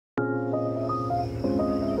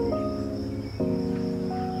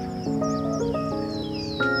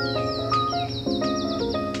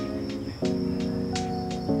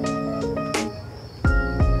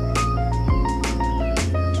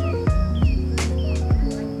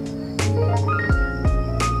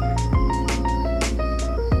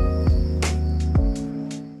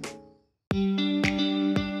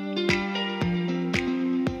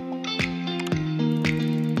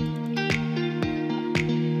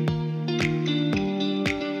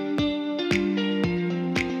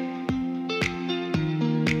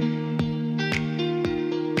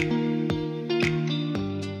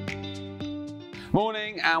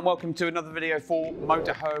and welcome to another video for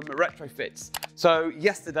Motorhome Retrofits. So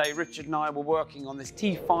yesterday Richard and I were working on this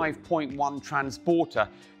T5.1 transporter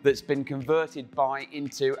that's been converted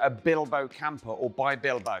into a Bilbo Camper, or by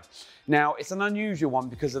Bilbo. Now it's an unusual one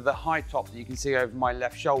because of the high top that you can see over my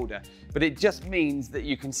left shoulder, but it just means that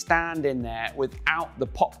you can stand in there without the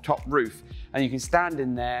pop top roof, and you can stand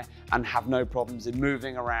in there and have no problems in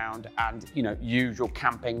moving around and, you know, usual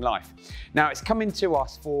camping life. Now it's coming to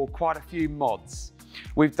us for quite a few mods.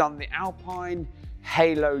 We've done the Alpine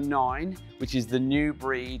Halo 9, which is the new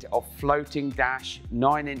breed of floating dash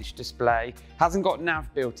 9-inch display. Hasn't got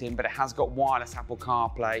nav built in, but it has got wireless Apple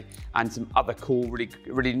CarPlay and some other cool,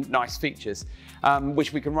 really nice features,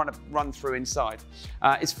 which we can run through inside.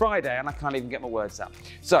 It's Friday and I can't even get my words out.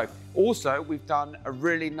 So also we've done a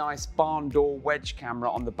really nice barn door wedge camera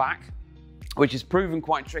on the back, which has proven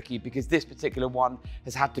quite tricky because this particular one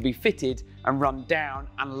has had to be fitted and run down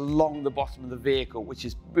and along the bottom of the vehicle, which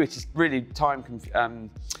is really time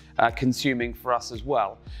consuming for us as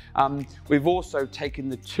well. We've also taken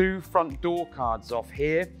the two front door cards off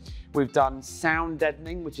here. We've done sound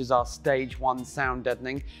deadening, which is our stage 1 sound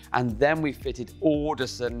deadening, and then we fitted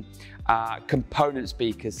Audison component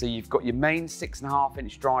speakers. So you've got your main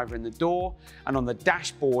 6.5-inch driver in the door, and on the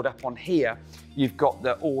dashboard up on here, you've got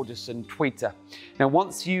the Audison tweeter. Now,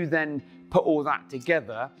 once you then put all that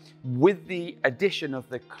together with the addition of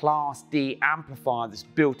the Class D amplifier that's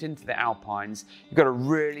built into the Alpines, you've got a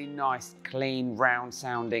really nice, clean,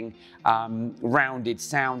 rounded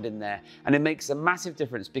sound in there. And it makes a massive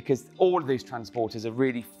difference because all of these transporters are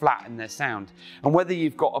really flat in their sound. And whether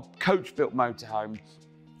you've got a coach-built motorhome,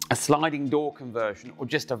 a sliding door conversion, or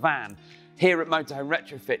just a van, here at Motorhome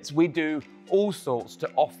Retrofits, we do all sorts to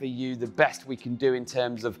offer you the best we can do in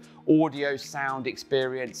terms of audio sound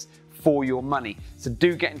experience for your money. So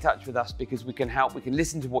do get in touch with us because we can help, we can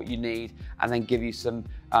listen to what you need and then give you some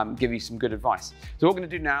good advice. So what we're going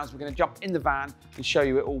to do now is we're going to jump in the van and show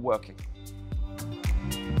you it all working.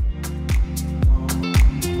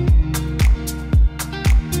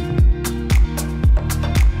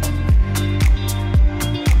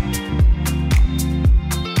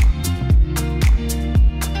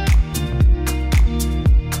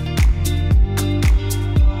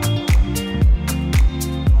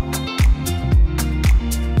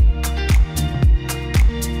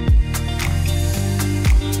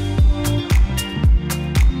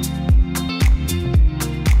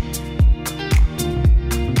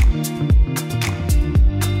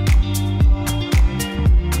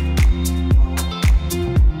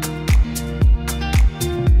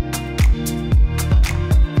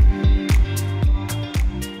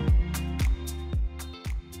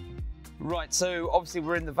 Right, so obviously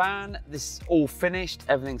we're in the van, this is all finished,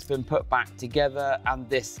 everything's been put back together, and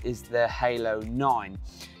this is the Halo 9.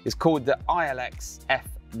 It's called the ILX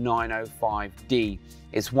F905D.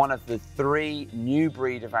 It's one of the 3 new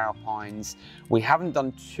breed of Alpines. We haven't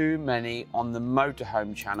done too many on the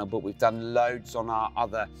Motorhome channel, but we've done loads on our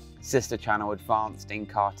other sister channel, Advanced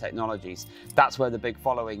In-Car Technologies. That's where the big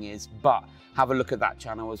following is, but have a look at that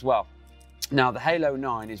channel as well. Now, the Halo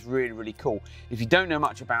 9 is really cool. If you don't know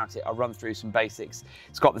much about it, I'll run through some basics.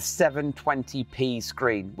 It's got the 720p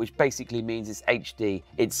screen, which basically means it's HD.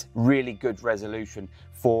 It's really good resolution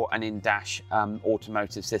for an in-dash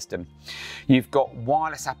automotive system. You've got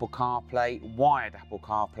wireless Apple CarPlay, wired Apple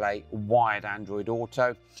CarPlay, wired Android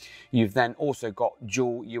Auto. You've then also got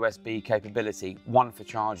dual USB capability, one for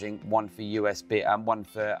charging, one for USB, and one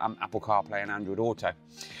for Apple CarPlay and Android Auto.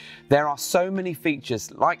 There are so many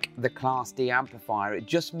features like the Class D amplifier. It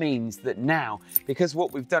just means that now, because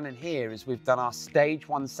what we've done in here is we've done our stage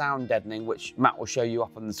 1 sound deadening, which Matt will show you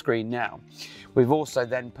up on the screen now. We've also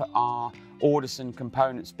then put our Audison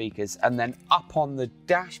component speakers, and then up on the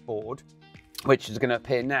dashboard, which is going to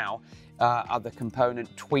appear now, are the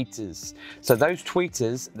component tweeters. So those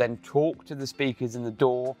tweeters then talk to the speakers in the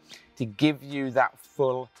door to give you that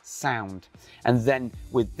full sound. And then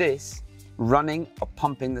with this running or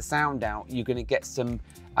pumping the sound out, you're going to get some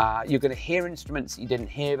you're going to hear instruments that you didn't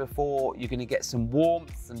hear before. You're going to get some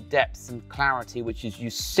warmth, some depth, some clarity, which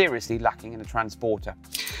is seriously lacking in a transporter.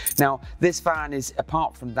 Now, this van is,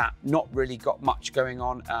 apart from that, not really got much going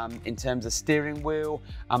on in terms of steering wheel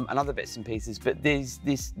and other bits and pieces, but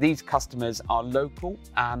these customers are local,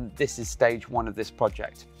 and this is stage 1 of this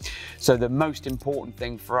project. So the most important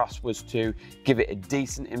thing for us was to give it a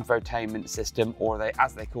decent infotainment system, or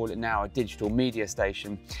as they call it now, a digital media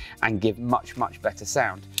station, and give much better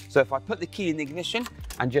sound. So if I put the key in the ignition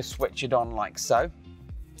and just switch it on like so,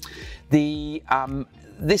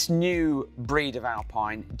 this new breed of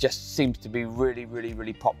Alpine just seems to be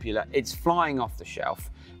really popular. It's flying off the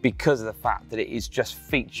shelf because of the fact that it is just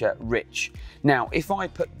feature rich. Now, if I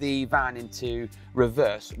put the van into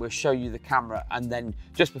reverse, we'll show you the camera, and then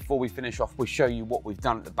just before we finish off, we'll show you what we've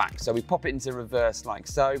done at the back. So we pop it into reverse like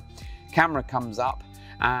so, camera comes up,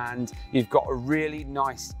 and you've got a really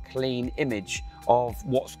nice clean image of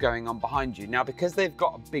what's going on behind you. Now, because they've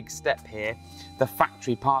got a big step here, the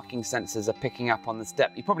factory parking sensors are picking up on the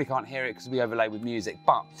step. You probably can't hear it because we overlay with music,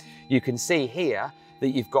 but you can see here that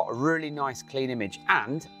you've got a really nice clean image,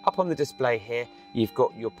 and up on the display here, you've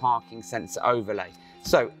got your parking sensor overlay.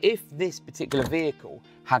 So if this particular vehicle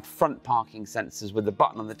had front parking sensors with the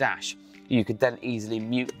button on the dash, you could then easily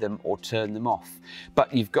mute them or turn them off.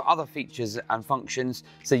 But you've got other features and functions.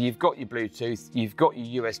 So you've got your Bluetooth, you've got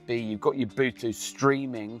your USB, you've got your Bluetooth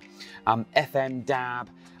streaming, FM, DAB,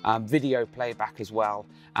 video playback as well.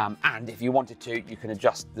 And if you wanted to, you can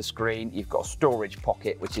adjust the screen. You've got a storage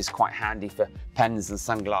pocket, which is quite handy for pens and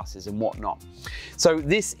sunglasses and whatnot. So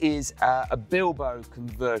this is a Bilbo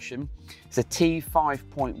conversion. It's a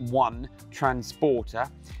T5.1 transporter,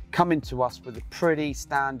 coming to us with a pretty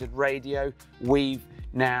standard radio. We've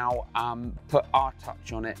now put our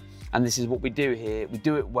touch on it, and this is what we do here. We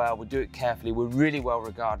do it well, we do it carefully, we're really well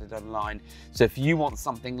regarded online. So if you want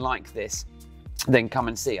something like this, then come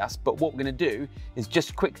and see us. But what we're going to do is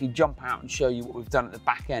just quickly jump out and show you what we've done at the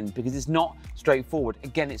back end, because it's not straightforward.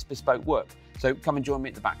 Again, it's bespoke work. So come and join me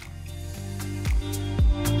at the back.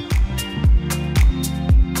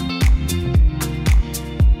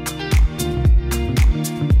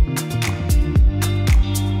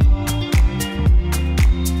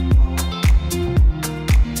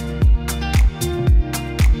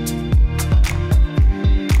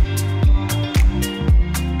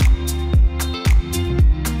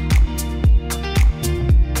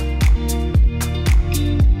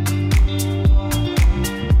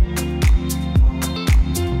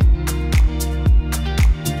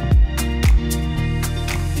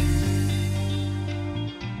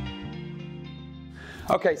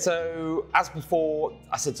 Okay, so as before,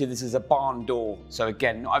 I said to you, this is a barn door. So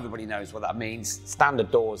again, not everybody knows what that means.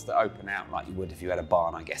 Standard doors that open out like you would if you had a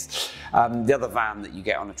barn, I guess. The other van that you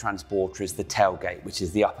get on a transporter is the tailgate, which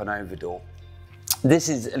is the up and over door. This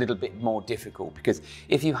is a little bit more difficult because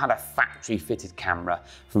if you had a factory fitted camera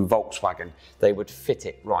from Volkswagen, they would fit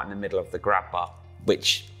it right in the middle of the grab bar,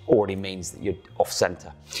 which already means that you're off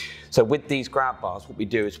center. So with these grab bars, what we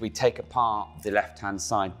do is we take apart the left-hand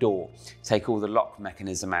side door, take all the lock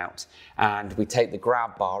mechanism out, and we take the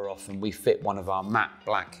grab bar off and we fit one of our matte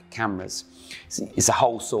black cameras. It's a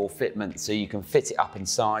whole saw fitment, so you can fit it up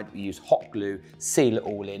inside. We use hot glue, seal it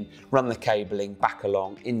all in, run the cabling back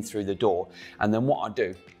along, in through the door. And then what I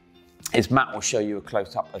do is Matt will show you a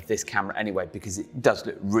close-up of this camera anyway, because it does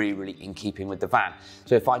look really, really in keeping with the van.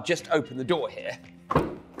 So if I just open the door here,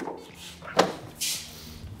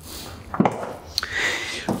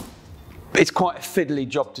 it's quite a fiddly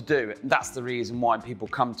job to do. That's the reason why people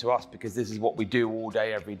come to us, because this is what we do all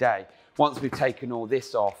day, every day. Once we've taken all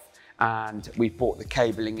this off and we've brought the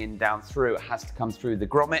cabling in down through, it has to come through the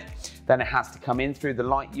grommet, then it has to come in through the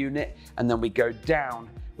light unit, and then we go down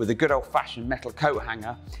with a good old-fashioned metal coat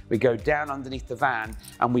hanger. We go down underneath the van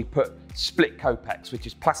and we put split Copex, which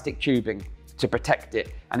is plastic tubing, to protect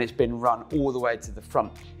it, and it's been run all the way to the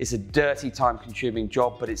front. It's a dirty, time-consuming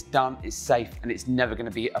job, but it's done, it's safe, and it's never going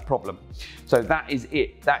to be a problem. So that is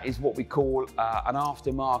it. That is what we call an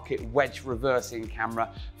aftermarket wedge reversing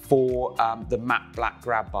camera for the matte black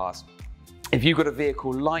grab bars. If you've got a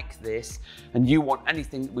vehicle like this and you want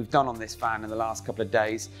anything that we've done on this van in the last couple of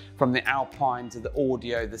days, from the Alpine to the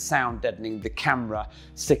audio, the sound deadening, the camera,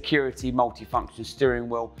 security, multifunction steering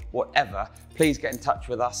wheel, whatever, please get in touch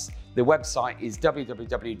with us. The website is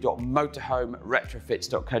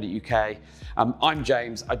www.motorhomeretrofits.co.uk. I'm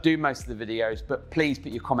James, I do most of the videos, but please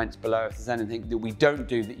put your comments below if there's anything that we don't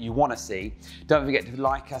do that you want to see. Don't forget to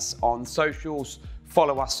like us on socials,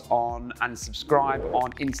 follow us on and subscribe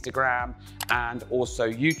on Instagram and also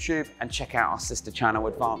YouTube, and check out our sister channel,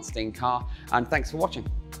 Advanced in Car. And thanks for watching.